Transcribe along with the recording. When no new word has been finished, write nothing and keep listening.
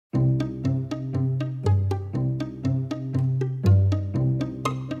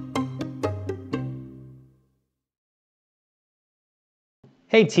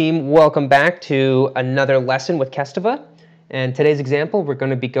Hey team, welcome back to another lesson with Kestava. And today's example, we're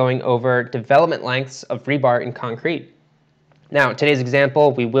going to be going over development lengths of rebar in concrete. Now, in today's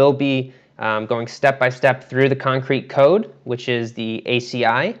example, we will be going step by step through the concrete code, which is the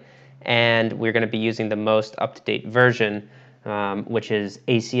ACI, and we're going to be using the most up-to-date version, which is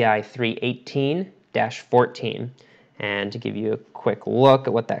ACI 318-14. And to give you a quick look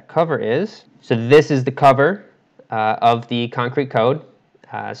at what that cover is, so this is the cover of the concrete code.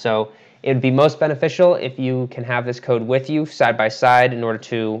 So it would be most beneficial if you can have this code with you side by side in order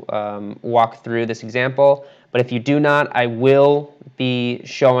to walk through this example. But if you do not, I will be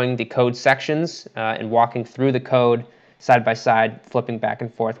showing the code sections and walking through the code side by side, flipping back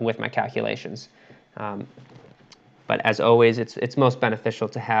and forth with my calculations. But as always, it's most beneficial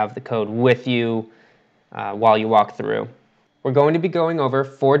to have the code with you while you walk through. We're going to be going over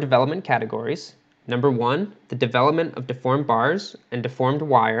 4 development categories. Number 1, the development of deformed bars and deformed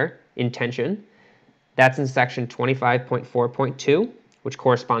wire in tension. That's in section 25.4.2, which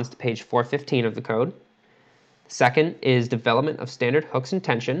corresponds to page 415 of the code. Second is development of standard hooks in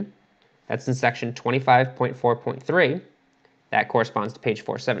tension. That's in section 25.4.3. That corresponds to page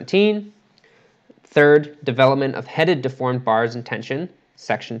 417. Third, development of headed deformed bars in tension,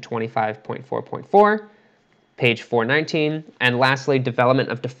 section 25.4.4. Page 419, and lastly, development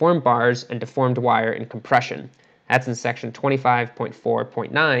of deformed bars and deformed wire in compression. That's in section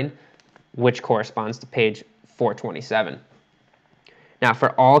 25.4.9, which corresponds to page 427. Now,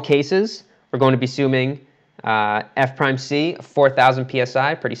 for all cases, we're going to be assuming F prime C, 4,000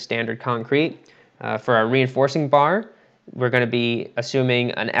 psi, pretty standard concrete. For our reinforcing bar, we're going to be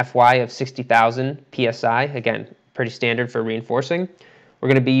assuming an Fy of 60,000 psi, again, pretty standard for reinforcing. We're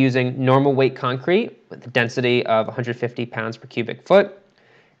going to be using normal weight concrete with a density of 150 pounds per cubic foot.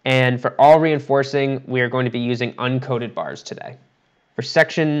 And for all reinforcing, we are going to be using uncoated bars today.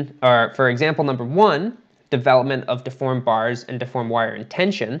 For example number 1, development of deformed bars and deformed wire in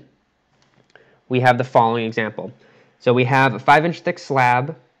tension, we have the following example. So we have a 5-inch thick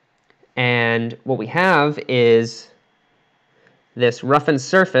slab, and what we have is this roughened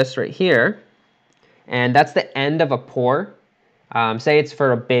surface right here, and that's the end of a pour. Say it's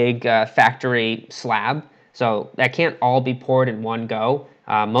for a big factory slab, so that can't all be poured in one go.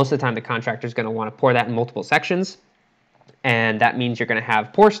 Most of the time the contractor is going to want to pour that in multiple sections, and that means you're going to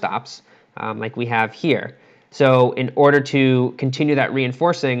have pour stops like we have here. So in order to continue that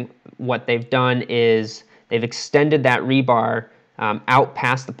reinforcing, what they've done is they've extended that rebar out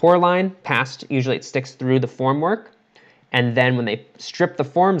past the pour line, usually it sticks through the formwork, and then when they strip the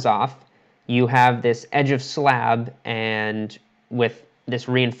forms off, you have this edge of slab and with this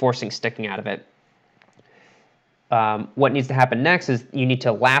reinforcing sticking out of it. What needs to happen next is you need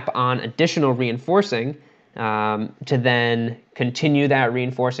to lap on additional reinforcing to then continue that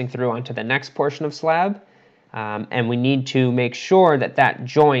reinforcing through onto the next portion of slab. And we need to make sure that that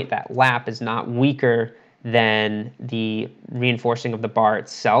joint, that lap, is not weaker than the reinforcing of the bar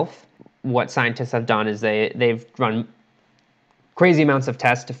itself. What scientists have done is they've run crazy amounts of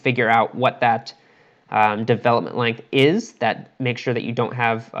tests to figure out what that development length is, that makes sure that you don't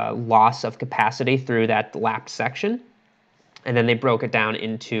have loss of capacity through that lapped section. And then they broke it down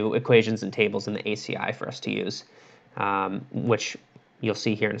into equations and tables in the ACI for us to use, which you'll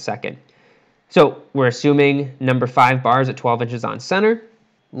see here in a second. So we're assuming number 5 bars at 12 inches on center.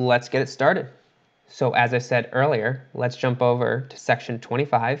 Let's get it started. So as I said earlier, let's jump over to section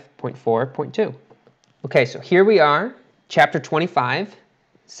 25.4.2. Okay, so here we are, chapter 25,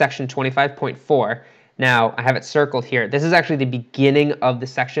 section 25.4. Now, I have it circled here. This is actually the beginning of the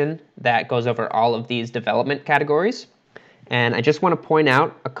section that goes over all of these development categories. And I just want to point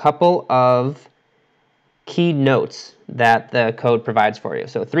out a couple of key notes that the code provides for you.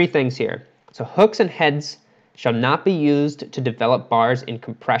 So 3 things here. So hooks and heads shall not be used to develop bars in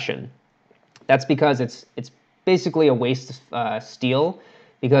compression. That's because it's basically a waste of steel,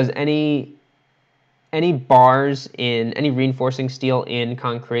 because any bars in any reinforcing steel in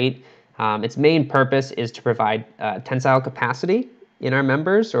concrete, its main purpose is to provide tensile capacity in our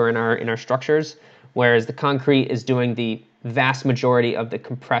members or in our structures, whereas the concrete is doing the vast majority of the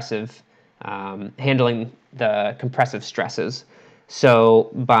compressive, handling the compressive stresses. So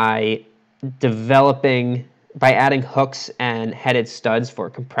by adding hooks and headed studs for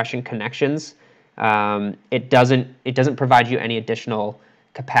compression connections, it doesn't provide you any additional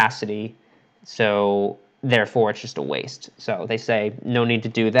capacity. So therefore, it's just a waste. So they say no need to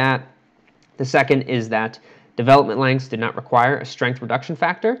do that. The second is that development lengths do not require a strength reduction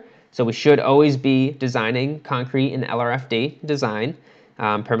factor. So we should always be designing concrete in LRFD design,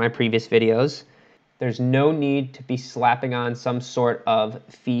 per my previous videos. There's no need to be slapping on some sort of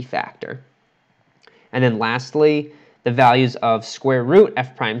phi factor. And then lastly, the values of square root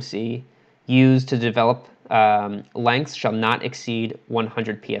f prime c used to develop lengths shall not exceed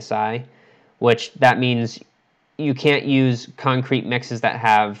 100 psi, which that means you can't use concrete mixes that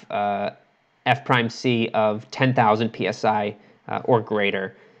have f prime c of 10,000 psi or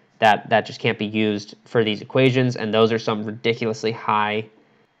greater. That just can't be used for these equations, and those are some ridiculously high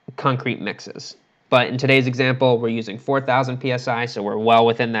concrete mixes. But in today's example, we're using 4,000 psi, so we're well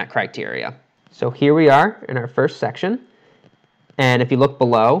within that criteria. So here we are in our first section, and if you look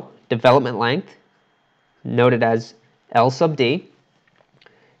below, development length, noted as L sub d,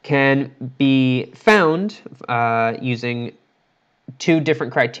 can be found using two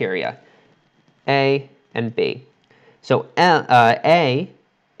different criteria, A and B. So A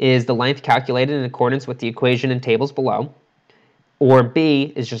is the length calculated in accordance with the equation in tables below, or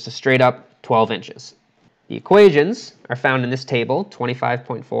B is just a straight up 12 inches. The equations are found in this table,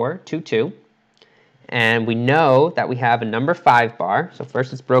 25.422, and we know that we have a number 5 bar. So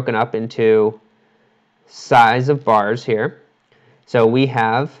first it's broken up into size of bars here. So we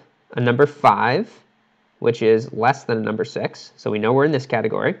have a number 5, which is less than a number 6. So we know we're in this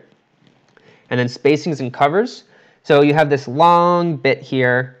category. And then spacings and covers. So you have this long bit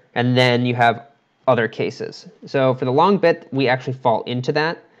here, and then you have other cases. So for the long bit, we actually fall into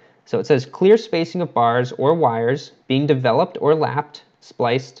that. So it says clear spacing of bars or wires being developed or lapped,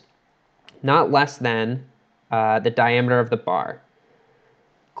 spliced, not less than the diameter of the bar.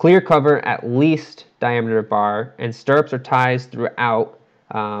 Clear cover at least diameter of bar, and stirrups or ties throughout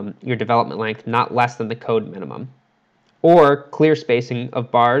your development length not less than the code minimum. Or clear spacing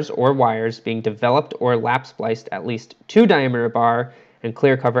of bars or wires being developed or lap spliced at least 2 diameter of bar, and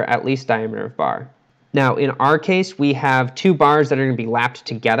clear cover at least diameter of bar. Now in our case, we have 2 bars that are going to be lapped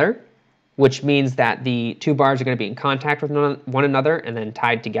together, which means that the 2 bars are going to be in contact with one another and then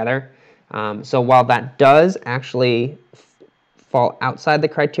tied together. So while that does actually fall outside the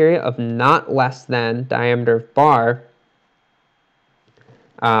criteria of not less than diameter of bar,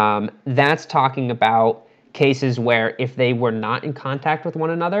 that's talking about cases where if they were not in contact with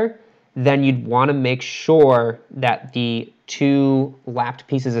one another, then you'd want to make sure that the 2 lapped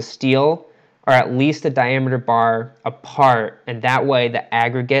pieces of steel are at least a diameter bar apart, and that way the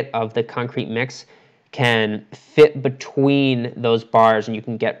aggregate of the concrete mix can fit between those bars and you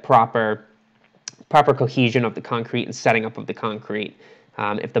can get proper cohesion of the concrete and setting up of the concrete.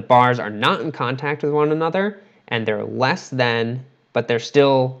 If the bars are not in contact with one another and they're less than, but they're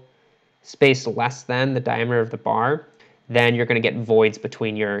still spaced less than the diameter of the bar, then you're going to get voids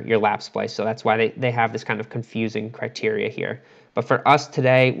between your lap splice. So that's why they have this kind of confusing criteria here. But for us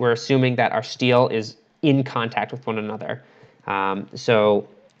today, we're assuming that our steel is in contact with one another. So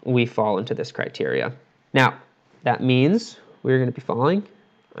we fall into this criteria. Now, that means we're going to be falling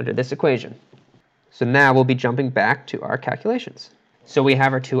under this equation. So now we'll be jumping back to our calculations. So we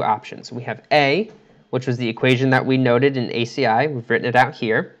have our 2 options. We have A, which was the equation that we noted in ACI. We've written it out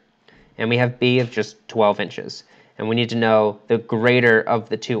here. And we have B of just 12 inches. And we need to know the greater of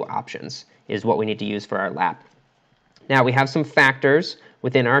the 2 options is what we need to use for our lap. Now we have some factors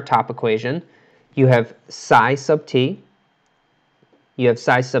within our top equation. You have psi sub t, you have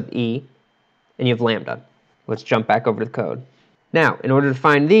psi sub e, and you have lambda. Let's jump back over to the code. Now, in order to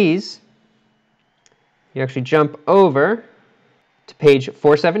find these, you actually jump over to page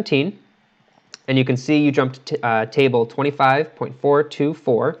 417, and you can see you jumped to table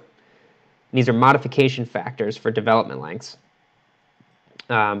 25.424. These are modification factors for development lengths.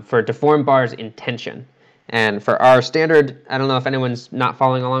 For deformed bars in tension. And for our standard, I don't know if anyone's not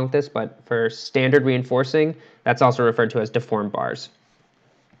following along with this, but for standard reinforcing, that's also referred to as deformed bars.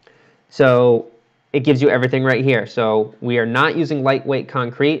 So it gives you everything right here. So we are not using lightweight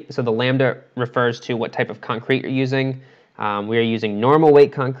concrete. So the lambda refers to what type of concrete you're using. We are using normal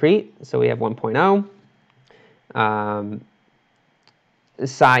weight concrete. So we have 1.0.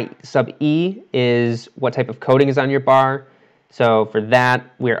 Psi sub E is what type of coating is on your bar. So for that,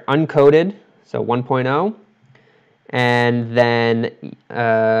 we're uncoated, so 1.0. And then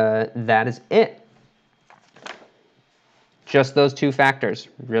that is it. Just those 2 factors,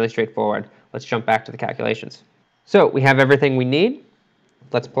 really straightforward. Let's jump back to the calculations. So we have everything we need.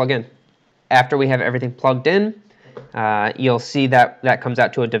 Let's plug in. After we have everything plugged in, you'll see that that comes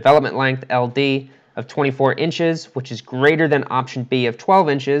out to a development length, LD, of 24 inches, which is greater than option B of 12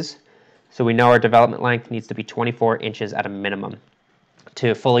 inches. So we know our development length needs to be 24 inches at a minimum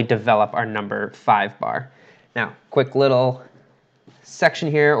to fully develop our number 5 bar. Now, quick little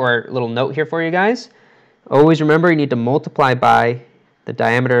section here, or little note here for you guys. Always remember you need to multiply by the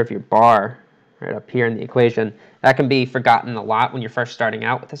diameter of your bar. right up here in the equation. That can be forgotten a lot when you're first starting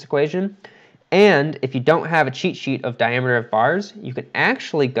out with this equation. And if you don't have a cheat sheet of diameter of bars, you can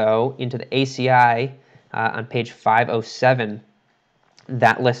actually go into the ACI on page 507.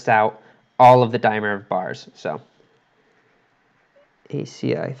 That lists out all of the diameter of bars. So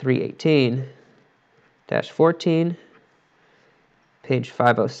ACI 318-14, page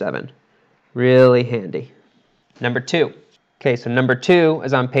 507. Really handy. Number 2. Okay, so number 2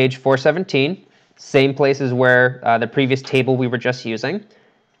 is on page 417. Same place as where the previous table we were just using.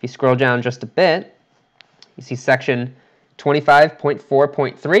 If you scroll down just a bit, you see section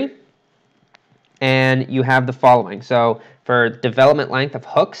 25.4.3, and you have the following. So for development length of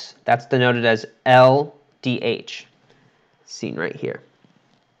hooks, that's denoted as LDH, seen right here.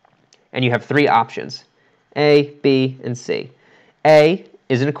 And you have 3 options, A, B, and C. A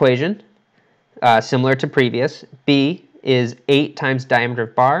is an equation similar to previous. B is 8 times diameter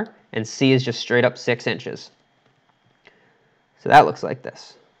of bar, and C is just straight up 6 inches. So that looks like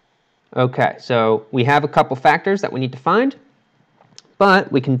this. Okay, so we have a couple factors that we need to find, but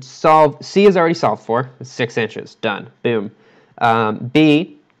we can solve. C is already solved for. It's 6 inches. Done. Boom.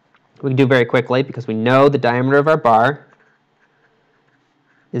 B, we can do very quickly because we know the diameter of our bar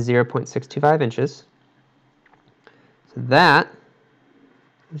is 0.625 inches. So that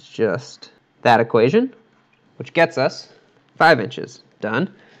is just that equation, which gets us 5 inches. Done.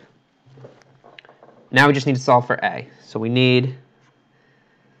 Now we just need to solve for A. So we need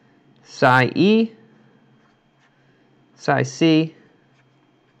psi E, psi C,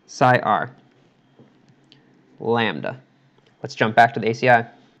 psi R, lambda. Let's jump back to the ACI.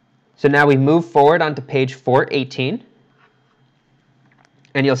 So now we move forward onto page 418,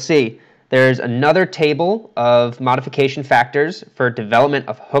 and you'll see there's another table of modification factors for development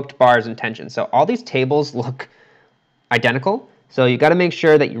of hooked bars and tension. So all these tables look identical, so you got to make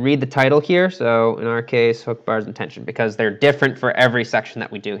sure that you read the title here. So in our case, hooked bars and tension, because they're different for every section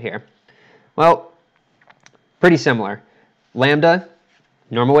that we do here. Well, pretty similar. Lambda,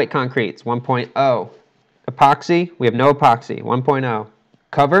 normal weight concrete, it's 1.0. Epoxy, we have no epoxy, 1.0.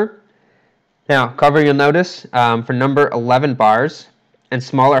 Cover, now cover you'll notice for number 11 bars and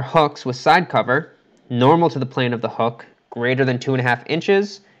smaller hooks with side cover, normal to the plane of the hook, greater than 2.5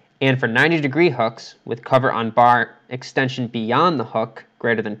 inches, and for 90-degree hooks with cover on bar extension beyond the hook,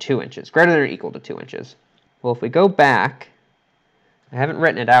 greater than 2 inches, greater than or equal to 2 inches. Well, if we go back, I haven't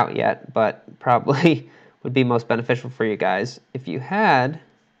written it out yet, but probably would be most beneficial for you guys. If you had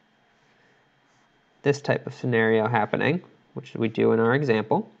this type of scenario happening, which we do in our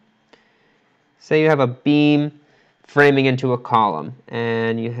example, say you have a beam framing into a column,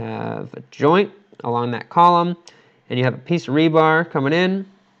 and you have a joint along that column, and you have a piece of rebar coming in,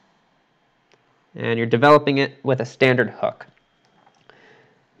 and you're developing it with a standard hook.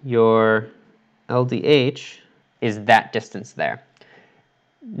 Your LDH is that distance there.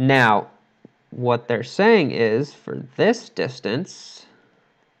 Now, what they're saying is, for this distance,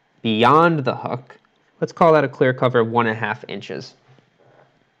 beyond the hook, let's call that a clear cover of 1.5 inches.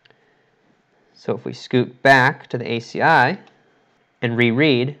 So if we scoot back to the ACI and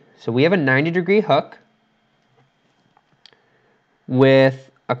reread, so we have a 90-degree hook with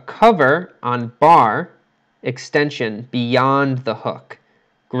a cover on bar extension beyond the hook,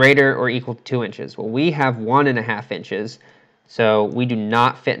 greater or equal to 2 inches. Well, we have 1.5 inches, so we do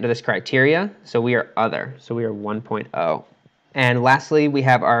not fit into this criteria, so we are other, so we are 1.0. And lastly, we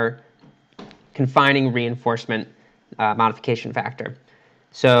have our confining reinforcement modification factor.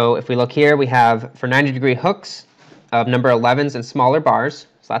 So if we look here, we have for 90-degree hooks of number 11s and smaller bars,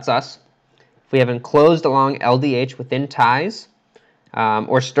 so that's us. If we have enclosed along LDH within ties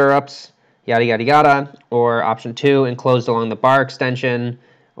or stirrups, yada, yada, yada, or option 2, enclosed along the bar extension,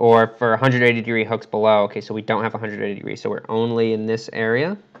 or for 180-degree hooks below. Okay, so we don't have 180 degrees, so we're only in this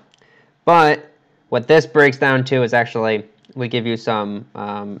area. But what this breaks down to is actually, we give you some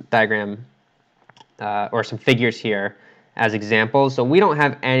diagram or some figures here as examples. So we don't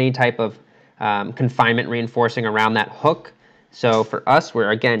have any type of confinement reinforcing around that hook. So for us,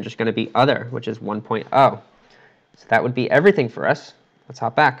 we're again just going to be other, which is 1.0. So that would be everything for us. Let's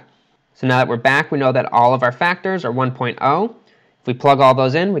hop back. So now that we're back, we know that all of our factors are 1.0. If we plug all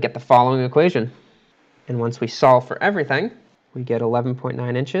those in, we get the following equation. And once we solve for everything, we get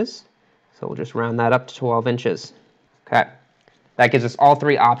 11.9 inches. So we'll just round that up to 12 inches. Okay, that gives us all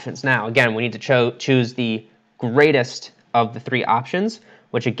 3 options. Now, again, we need to choose the greatest of the 3 options,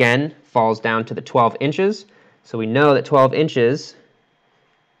 which again falls down to the 12 inches. So we know that 12 inches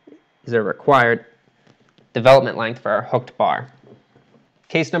is a required development length for our hooked bar.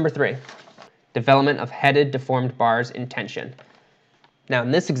 Case number 3, development of headed deformed bars in tension. Now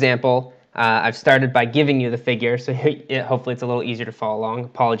in this example, I've started by giving you the figure, so hopefully it's a little easier to follow along.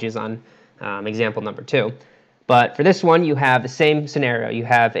 Apologies on example number 2. But for this one, you have the same scenario. You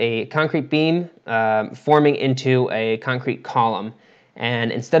have a concrete beam forming into a concrete column.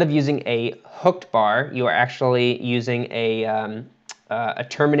 And instead of using a hooked bar, you are actually using a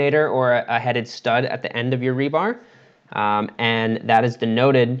terminator or a headed stud at the end of your rebar. And that is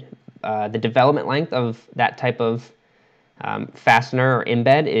denoted, the development length of that type of fastener or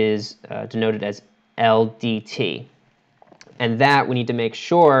embed is denoted as LDT. And that we need to make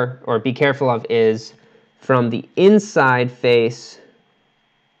sure or be careful of is from the inside face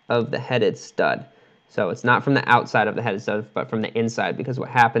of the headed stud. So it's not from the outside of the headed stud, but from the inside, because what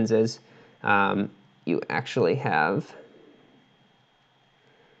happens is you actually have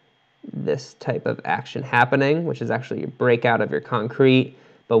this type of action happening, which is actually a breakout of your concrete,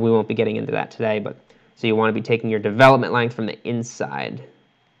 but we won't be getting into that today. But so you want to be taking your development length from the inside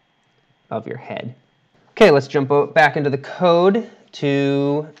of your head. Okay, let's jump back into the code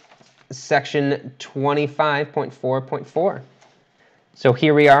to section 25.4.4. So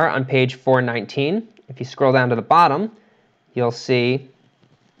here we are on page 419. If you scroll down to the bottom, you'll see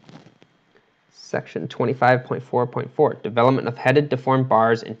section 25.4.4, development of headed deformed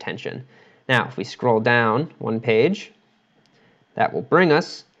bars in tension. Now, if we scroll down one page, that will bring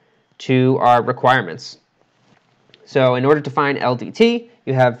us to our requirements. So in order to find LDT,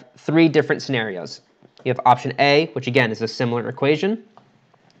 you have 3 different scenarios. You have option A, which again is a similar equation.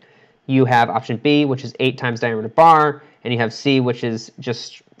 You have option B, which is 8 times diameter bar, and you have C, which is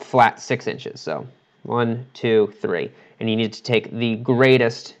just flat 6 inches. So 1, 2, 3. And you need to take the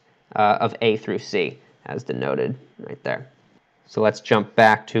greatest of A through C, as denoted right there. So let's jump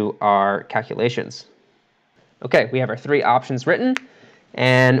back to our calculations. Okay, we have our 3 options written,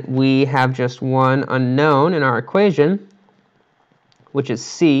 and we have just one unknown in our equation, which is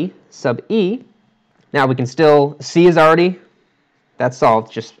C sub E. Now we can still, C is already, that's solved,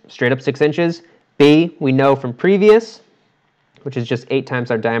 just straight up 6 inches. B, we know from previous, which is just 8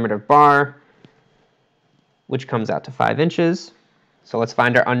 times our diameter of bar, which comes out to 5 inches. So let's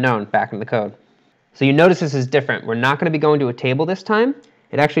find our unknown back in the code. So you notice this is different. We're not going to be going to a table this time.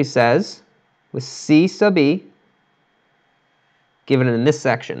 It actually says, with C sub E, given in this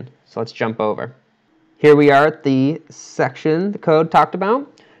section. So let's jump over. Here we are at the section the code talked about.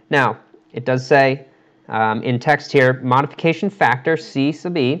 Now, it does say in text here, modification factor C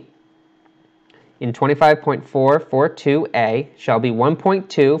sub E in 25.442A shall be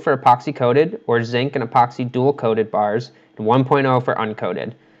 1.2 for epoxy coated or zinc and epoxy dual coated bars and 1.0 for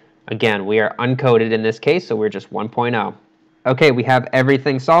uncoated. Again, we are uncoated in this case, so we're just 1.0. Okay, we have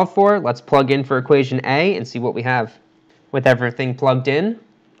everything solved for. Let's plug in for equation A and see what we have. With everything plugged in,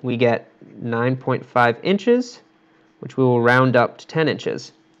 we get 9.5 inches, which we will round up to 10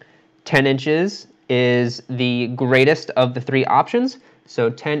 inches. 10 inches is the greatest of the 3 options, so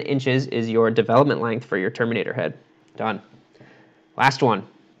 10 inches is your development length for your terminator head. Done. Last one,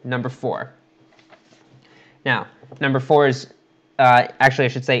 number 4. Now, number 4 is, actually I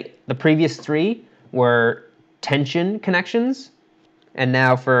should say, the previous 3 were tension connections, and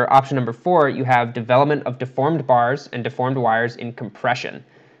now for option number 4, you have development of deformed bars and deformed wires in compression.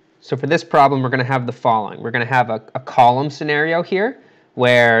 So for this problem, we're going to have the following. We're going to have a column scenario here,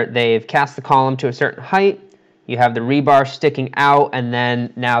 where they've cast the column to a certain height. You have the rebar sticking out, and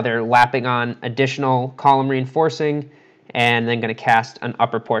then now they're lapping on additional column reinforcing, and then going to cast an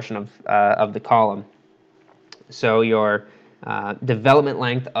upper portion of the column. So your development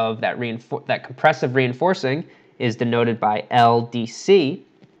length of that compressive reinforcing is denoted by LDC.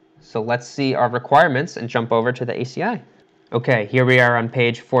 So let's see our requirements and jump over to the ACI. Okay, here we are on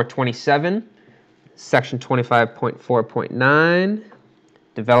page 427, section 25.4.9,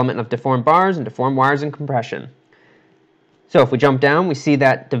 development of deformed bars and deformed wires in compression. So if we jump down, we see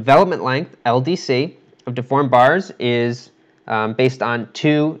that development length, LDC, of deformed bars is based on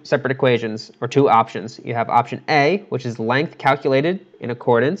 2 separate equations, or 2 options. You have option A, which is length calculated in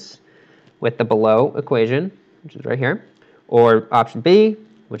accordance with the below equation, which is right here, or option B,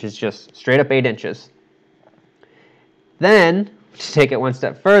 which is just straight up 8 inches. Then, to take it one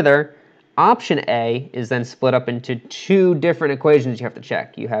step further, option A is then split up into 2 different equations you have to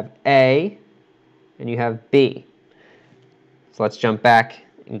check. You have A and you have B. So let's jump back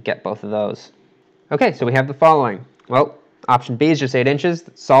and get both of those. Okay, so we have the following. Well, option B is just 8 inches.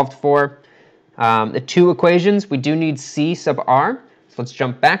 That's solved for. The 2 equations, we do need C sub R. So let's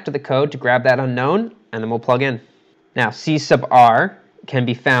jump back to the code to grab that unknown, and then we'll plug in. Now, C sub R can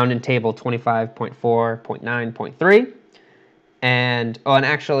be found in table 25.4.9.3. And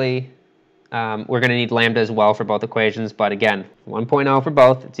actually, we're going to need lambda as well for both equations. But again, 1.0 for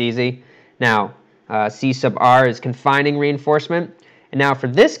both. It's easy. Now, C sub R is confining reinforcement. And now for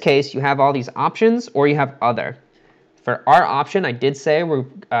this case, you have all these options or you have other. For our option, I did say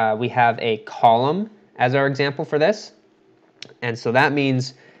we have a column as our example for this. And so that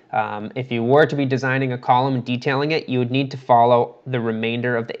means if you were to be designing a column and detailing it, you would need to follow the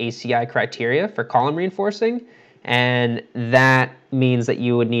remainder of the ACI criteria for column reinforcing. And that means that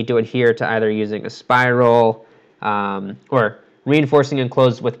you would need to adhere to either using a spiral or reinforcing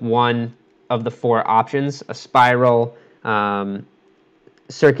enclosed with one of the 4 options, a spiral,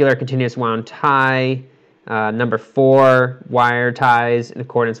 circular continuous wound tie, number 4, wire ties in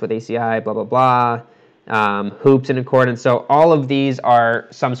accordance with ACI, blah, blah, blah, hoops in accordance. So all of these are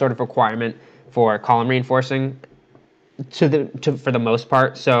some sort of requirement for column reinforcing for the most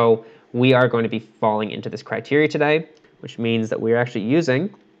part. So we are going to be falling into this criteria today, which means that we're actually using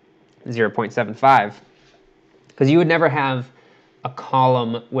 0.75, because you would never have a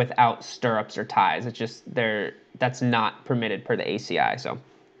column without stirrups or ties. It's just that's not permitted per the ACI. So,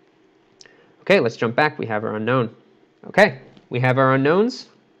 okay, let's jump back. We have our unknown. Okay, we have our unknowns.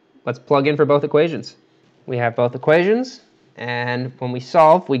 Let's plug in for both equations. We have both equations, and when we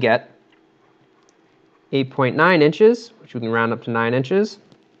solve, we get 8.9 inches, which we can round up to 9 inches.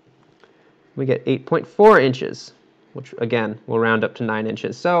 We get 8.4 inches, which again, we'll round up to 9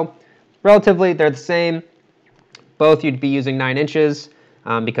 inches. So relatively, they're the same. Both you'd be using 9 inches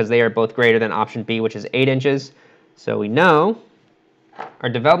because they are both greater than option B, which is 8 inches. So we know our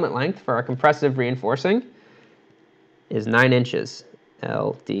development length for our compressive reinforcing is 9 inches,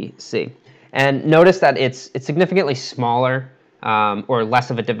 LDC. And notice that it's significantly smaller or less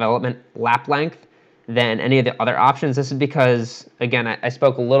of a development lap length than any of the other options. This is because, again, I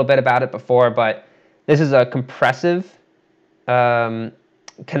spoke a little bit about it before, but this is a compressive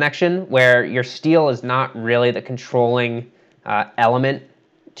connection where your steel is not really the controlling element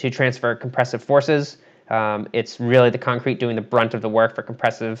to transfer compressive forces. It's really the concrete doing the brunt of the work for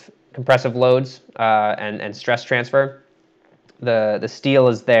compressive loads and stress transfer. The steel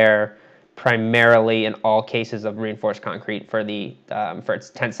is there primarily in all cases of reinforced concrete for its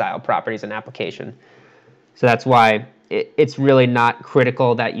tensile properties and application. So that's why it's really not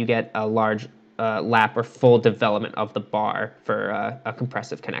critical that you get a large lap or full development of the bar for a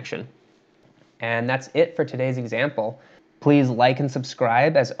compressive connection. And that's it for today's example. Please like and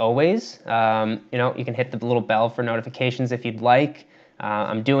subscribe as always. You can hit the little bell for notifications if you'd like.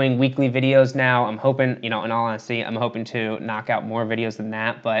 I'm doing weekly videos now. I'm hoping, in all honesty, I'm hoping to knock out more videos than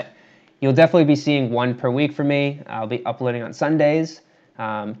that, but you'll definitely be seeing one per week from me. I'll be uploading on Sundays.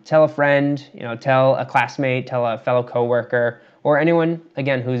 Tell a friend, tell a classmate, tell a fellow coworker, or anyone,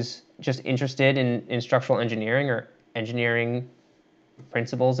 again, who's just interested in structural engineering or engineering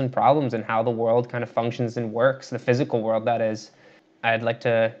principles and problems and how the world kind of functions and works, the physical world that is. I'd like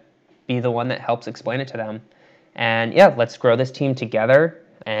to be the one that helps explain it to them. And yeah, let's grow this team together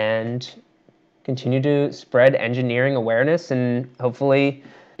and continue to spread engineering awareness and hopefully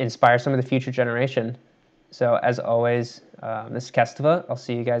inspire some of the future generation. So as always, this is Kestava. I'll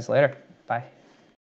see you guys later. Bye.